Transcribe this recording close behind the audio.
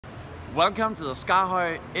Welcome to the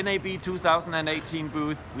SKAARHOJ NAB 2018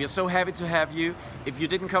 booth. We are so happy to have you. If you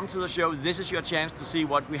didn't come to the show, this is your chance to see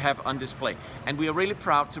what we have on display. And we are really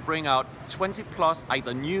proud to bring out 20 plus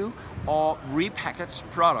either new or repackaged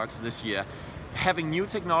products this year. Having new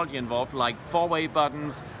technology involved like four-way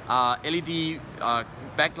buttons, LED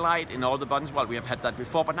backlight in all the buttons. Well, we have had that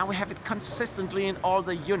before, but now we have it consistently in all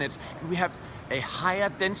the units. And we have a higher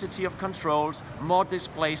density of controls, more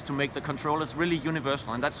displays to make the controllers really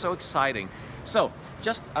universal, and that's so exciting. So,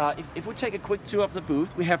 just if we take a quick tour of the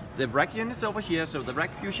booth, we have the rack units over here. So the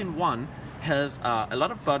Rack Fusion 1 has a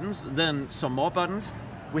lot of buttons, then some more buttons.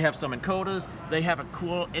 We have some encoders. They have a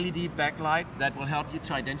cool LED backlight that will help you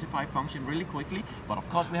to identify function really quickly. But of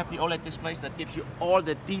course we have the OLED displays that gives you all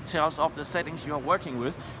the details of the settings you are working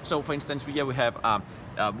with. So for instance, here we have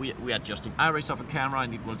we are adjusting iris of a camera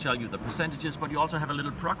and it will tell you the percentages, but you also have a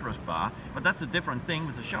little progress bar. But that's a different thing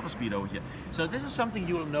with the shutter speed over here. So this is something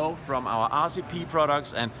you will know from our RCP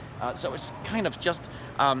products, and so it's kind of just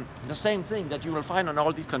the same thing that you will find on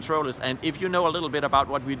all these controllers. And if you know a little bit about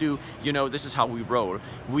what we do, you know this is how we roll.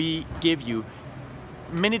 We give you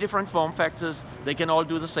many different form factors. They can all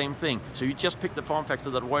do the same thing. So you just pick the form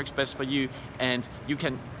factor that works best for you, and you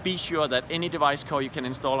can be sure that any device core you can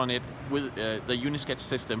install on it with the Unisketch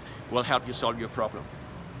system will help you solve your problem.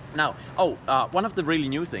 Now, one of the really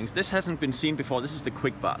new things, this hasn't been seen before, this is the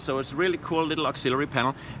quick bar. So it's a really cool little auxiliary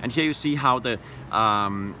panel, and here you see how the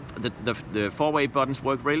four-way buttons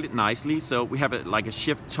work really nicely. So we have like a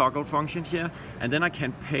shift toggle function here, and then I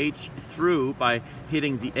can page through by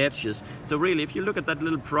hitting the edges. So really, if you look at that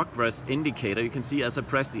little progress indicator, you can see as I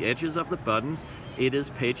press the edges of the buttons, it is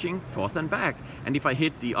paging forth and back. And if I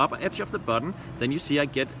hit the upper edge of the button, then you see I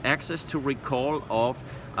get access to recall of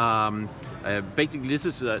basically this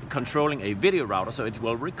is controlling a video router, so it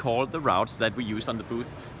will recall the routes that we use on the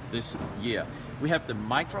booth this year. We have the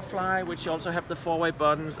Microfly, which also have the four-way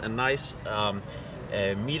buttons, a nice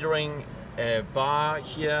metering bar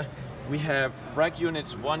here. We have rack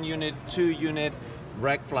units, 1 unit, 2 unit,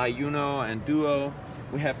 Rackfly Uno and Duo.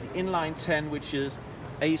 We have the Inline 10, which is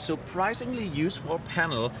a surprisingly useful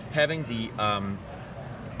panel, having the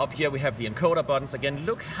up here we have the encoder buttons. Again,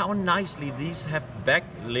 look how nicely these have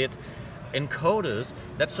backlit encoders.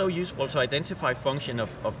 That's so useful to identify function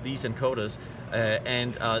of these encoders,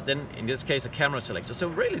 and then in this case a camera selector. So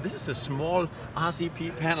really this is a small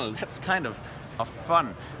RCP panel that's kind of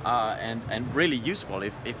fun and really useful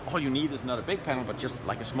if all you need is not a big panel but just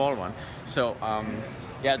like a small one. So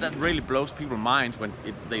yeah, that really blows people's minds when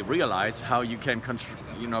they realize how you can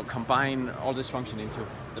combine all this function into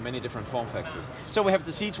the many different form factors. So we have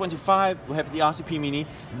the C25, we have the RCP Mini.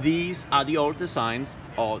 These are the old designs,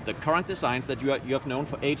 or the current designs that you have known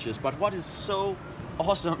for ages. But what is so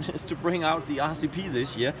awesome is to bring out the RCP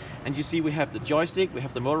this year, and you see we have the joystick, we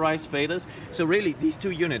have the motorized faders. So really these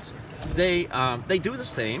two units, they do the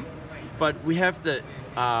same, but we have the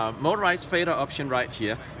motorized fader option right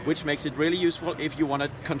here, which makes it really useful if you want to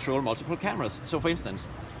control multiple cameras. So for instance,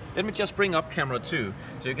 let me just bring up camera 2.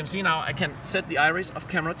 So you can see now I can set the iris of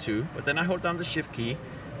camera 2, but then I hold down the shift key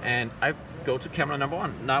and I go to camera number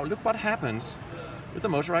 1. Now look what happens with the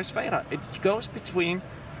motorized fader. It goes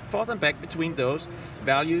forth and back between those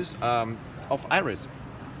values of iris.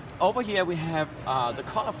 Over here we have the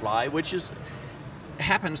color fly, which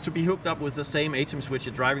happens to be hooked up with the same ATEM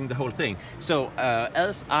switcher driving the whole thing. So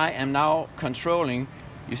as I am now controlling,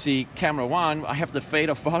 you see camera 1, I have the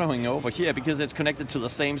fader following over here because it's connected to the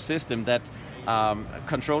same system that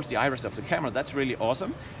controls the iris of the camera. That's really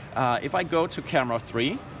awesome. If I go to camera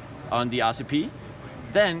 3 on the RCP,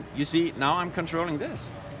 then you see now I'm controlling this.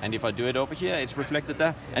 And if I do it over here, it's reflected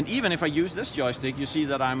there. And even if I use this joystick, you see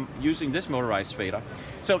that I'm using this motorized fader.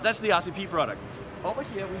 So that's the RCP product. Over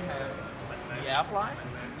here we have the AirFly.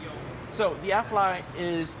 So the AirFly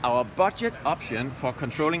is our budget option for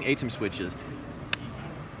controlling ATEM switches.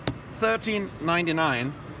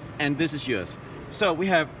 $13.99, and this is yours. So we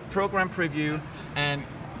have program preview and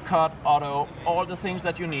cut, auto, all the things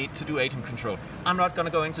that you need to do ATEM control. I'm not going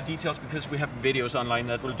to go into details because we have videos online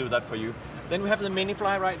that will do that for you. Then we have the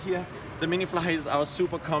Minifly right here. The Minifly is our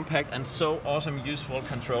super compact and so awesome useful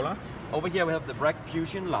controller. Over here we have the Rack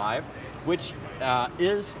Fusion Live, which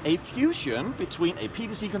is a fusion between a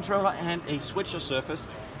PDC controller and a switcher surface.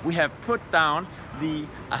 We have put down the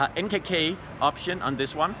NKK option on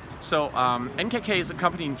this one. So NKK is a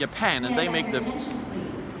company in Japan, and they make the...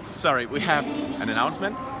 Sorry, we have an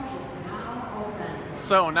announcement.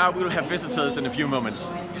 So now we will have visitors in a few moments.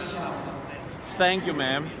 Thank you,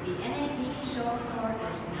 ma'am.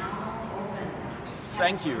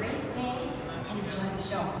 Thank you.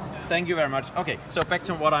 Thank you very much. Okay, so back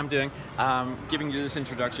to what I'm doing, giving you this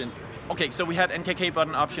introduction. Okay, so we had NKK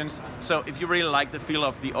button options. So if you really like the feel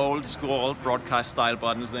of the old school broadcast style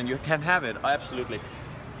buttons, then you can have it, absolutely.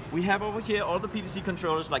 We have over here all the PTC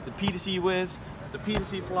controllers like the PTC Wiz, the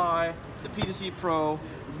PTC Fly, the PTC Pro.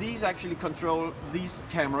 These actually control these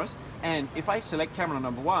cameras. And if I select camera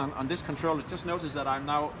number 1 on this controller, just notice that I'm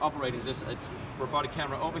now operating this robotic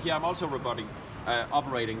camera. Over here I'm also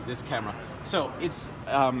operating this camera. So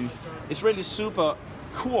it's really super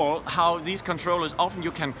cool how these controllers, often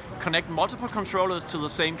you can connect multiple controllers to the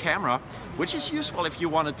same camera, which is useful if you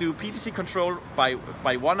want to do PTC control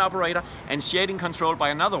by one operator and shading control by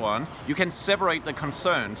another one. You can separate the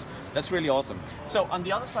concerns. That's really awesome. So on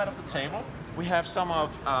the other side of the table we have some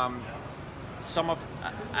of I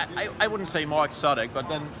wouldn't say more exotic, but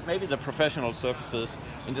then maybe the professional surfaces,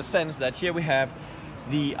 in the sense that here we have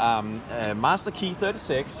the Master Key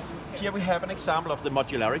 36. Here we have an example of the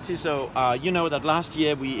modularity. So you know that last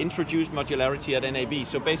year we introduced modularity at NAB.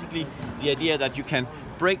 So basically the idea that you can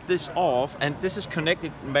break this off, and this is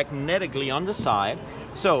connected magnetically on the side.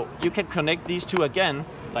 So you can connect these two again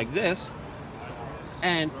like this,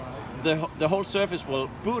 and the whole surface will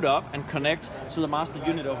boot up and connect to the master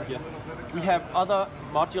unit over here. We have other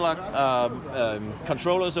modular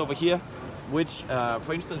controllers over here, which,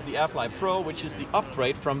 for instance, the AirFly Pro, which is the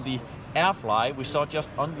upgrade from the AirFly we saw just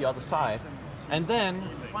on the other side. And then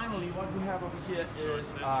finally what we have over here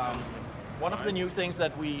is one of the new things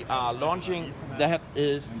that we are launching, that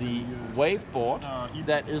is the Waveboard.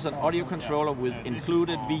 That is an audio controller with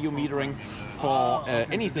included VU metering for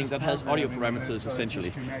anything that has audio parameters,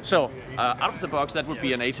 essentially. So out of the box, that would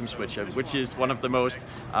be an ATEM switcher, which is one of the most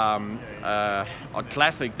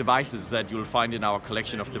classic devices that you'll find in our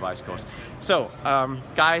collection of device cores. So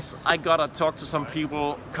guys, I gotta talk to some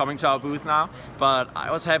people coming to our booth now, but I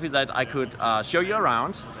was happy that I could show you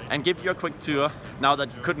around and give you a quick tour now that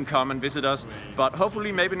you couldn't come and visit us. But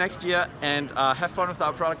hopefully maybe next year, and have fun with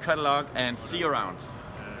our product catalog, and see you around.